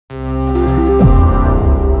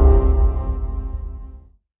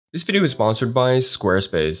This video is sponsored by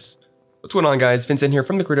Squarespace. What's going on, guys? Vincent here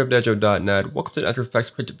from thecreativedojo.net. Welcome to the After Effects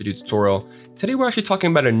quick video tutorial. Today we're actually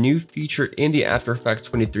talking about a new feature in the After Effects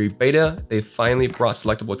 23 beta. They finally brought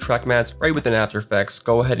selectable track mats right within After Effects.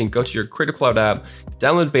 Go ahead and go to your Creative Cloud app,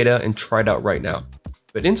 download the beta, and try it out right now.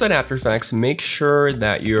 But inside After Effects, make sure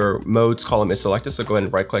that your modes column is selected. So go ahead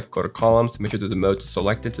and right click, go to columns to make sure that the modes is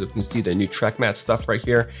selected so you can see the new track mat stuff right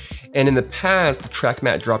here. And in the past, the track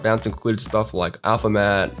mat drop downs included stuff like alpha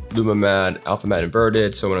mat, luma mat, alpha mat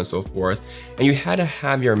inverted, so on and so forth. And you had to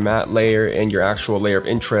have your mat layer and your actual layer of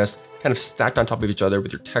interest kind of stacked on top of each other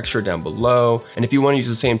with your texture down below. And if you want to use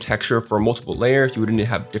the same texture for multiple layers, you would need to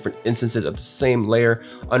have different instances of the same layer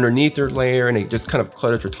underneath your layer, and it just kind of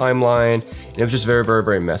clutters your timeline. And it was just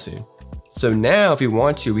very messy. So now if you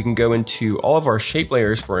want to, we can go into all of our shape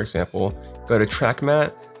layers, for example, go to track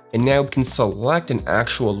mat, and now we can select an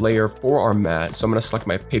actual layer for our mat. So I'm going to select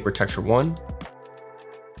my paper texture 1,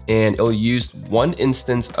 and it'll use one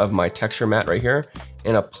instance of my texture mat right here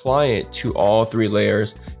and apply it to all three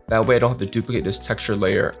layers. That way I don't have to duplicate this texture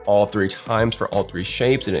layer all three times for all three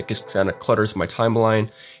shapes, and it just kind of clutters my timeline.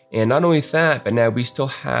 And not only that, but now we still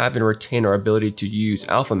have and retain our ability to use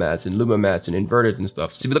alpha mats and luma mats and inverted and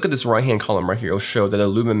stuff. So if you look at this right hand column right here, it'll show that the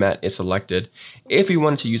luma mat is selected. If we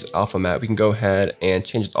wanted to use alpha mat, we can go ahead and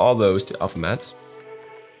change all those to alpha mats.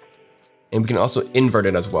 And we can also invert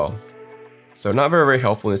it as well. So not very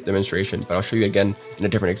helpful in this demonstration, but I'll show you again in a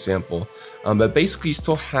different example. But basically you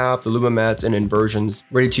still have the luma mats and inversions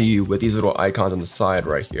ready to you with these little icons on the side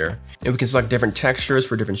right here. And we can select different textures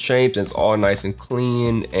for different shapes, and it's all nice and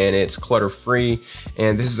clean, and it's clutter free.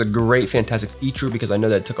 And this is a great, fantastic feature because I know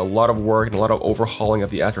that it took a lot of work and a lot of overhauling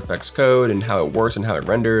of the After Effects code and how it works and how it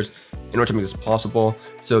renders in order to make this possible.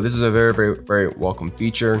 So this is a very welcome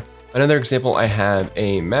feature. Another example, I have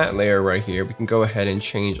a mat layer right here. We can go ahead and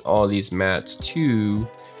change all these mats to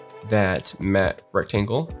that mat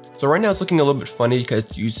rectangle. So right now it's looking a little bit funny because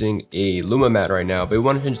it's using a luma mat right now, but we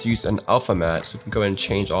want to use an alpha mat. So we can go ahead and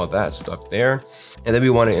change all that stuff there. And then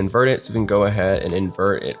we want to invert it. So we can go ahead and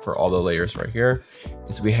invert it for all the layers right here.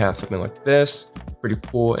 And so we have something like this. Pretty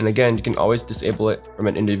cool. And again, you can always disable it from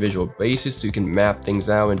an individual basis, so you can map things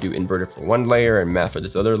out and do inverted for one layer and map for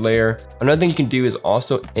this other layer. Another thing you can do is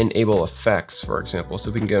also enable effects, for example.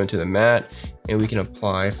 So we can go into the mat and we can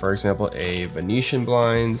apply, for example, a Venetian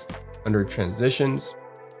blinds under transitions.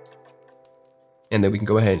 And then we can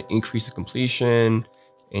go ahead and increase the completion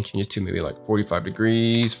and change it to maybe like 45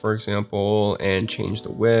 degrees, for example, and change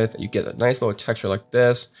the width. You get a nice little texture like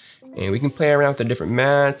this. And we can play around with the different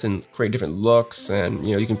mats and create different looks, and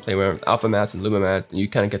you can play around with alpha mats and luma mats, and you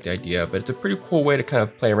kind of get the idea. But it's a pretty cool way to kind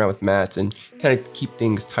of play around with mats and kind of keep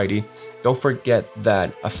things tidy. Don't forget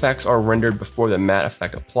that effects are rendered before the mat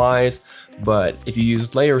effect applies, but if you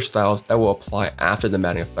use layer styles, that will apply after the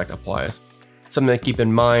matting effect applies. Something to keep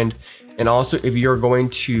in mind. And also, if you're going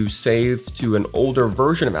to save to an older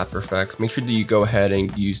version of After Effects, make sure that you go ahead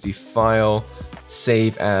and use the file,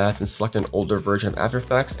 save as, and select an older version of After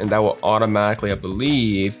Effects, and that will automatically, I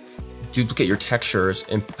believe, duplicate your textures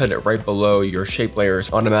and put it right below your shape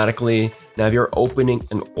layers automatically. Now, if you're opening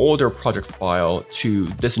an older project file to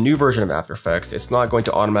this new version of After Effects, it's not going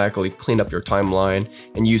to automatically clean up your timeline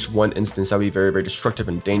and use one instance. That would be very destructive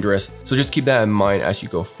and dangerous. So just keep that in mind as you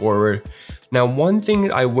go forward. Now, one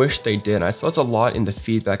thing I wish they did, and I saw this a lot in the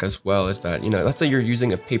feedback as well, is that, let's say you're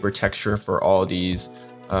using a paper texture for all these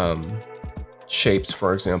shapes,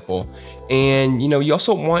 for example, and you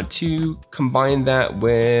also want to combine that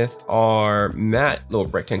with our mat little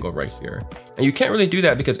rectangle right here. And you can't really do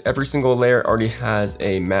that because every single layer already has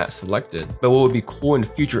a mat selected. But what would be cool in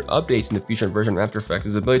future updates in the future version of After Effects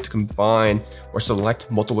is the ability to combine or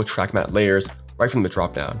select multiple track mat layers right from the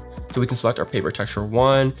drop down. So we can select our paper texture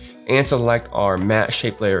 1 and select our mat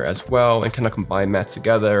shape layer as well, and kind of combine mats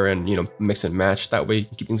together and mix and match. That way you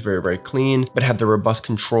can keep things very clean, but have the robust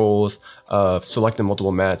controls of selecting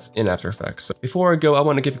multiple mats in After Effects. So before I go, I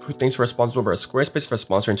want to give a quick thanks to our sponsors over at Squarespace for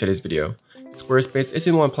sponsoring today's video. Squarespace is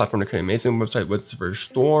the one platform to create an amazing website, whether it's for your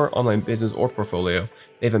store, online business, or portfolio.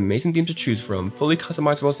 They have amazing themes to choose from, fully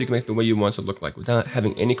customizable so you can make the way you want it to look like without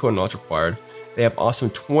having any code knowledge required. They have awesome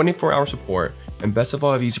 24-hour support, and best of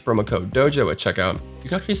all, if you use promo code Dojo at checkout, you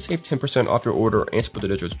can actually save 10% off your order and support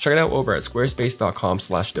the Dojo. So check it out over at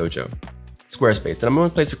squarespace.com/dojo. Squarespace, the number one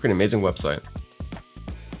place to create an amazing website.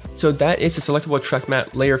 So that is the selectable track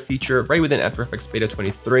mat layer feature right within After Effects Beta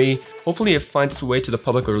 23. Hopefully it finds its way to the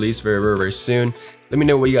public release very soon. Let me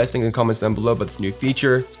know what you guys think in the comments down below about this new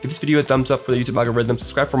feature. Give this video a thumbs up for the YouTube algorithm,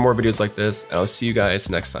 subscribe for more videos like this, and I'll see you guys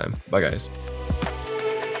next time. Bye guys.